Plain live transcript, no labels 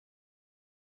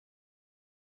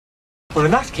Well,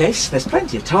 in that case, there's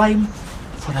plenty of time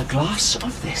for a glass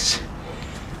of this.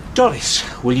 Doris,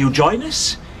 will you join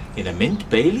us in a mint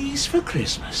Baileys for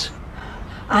Christmas?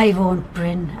 I won't,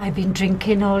 Bryn. I've been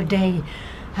drinking all day.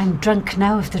 I'm drunk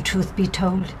now, if the truth be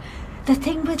told. The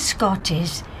thing with Scott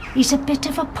is, he's a bit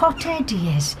of a pothead, he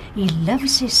is. He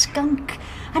loves his skunk,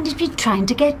 and he's been trying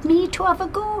to get me to have a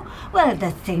go. Well,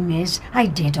 the thing is, I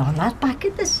did all that back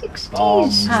in the 60's.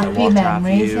 Bombs, Happy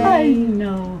memories, I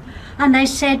know. And I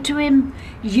said to him,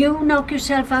 you knock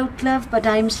yourself out, love, but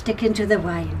I'm sticking to the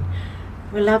wine.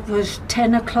 Well, that was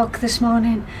 10 o'clock this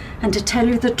morning, and to tell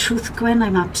you the truth, Gwen,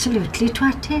 I'm absolutely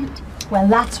twatted. Well,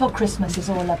 that's what Christmas is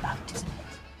all about.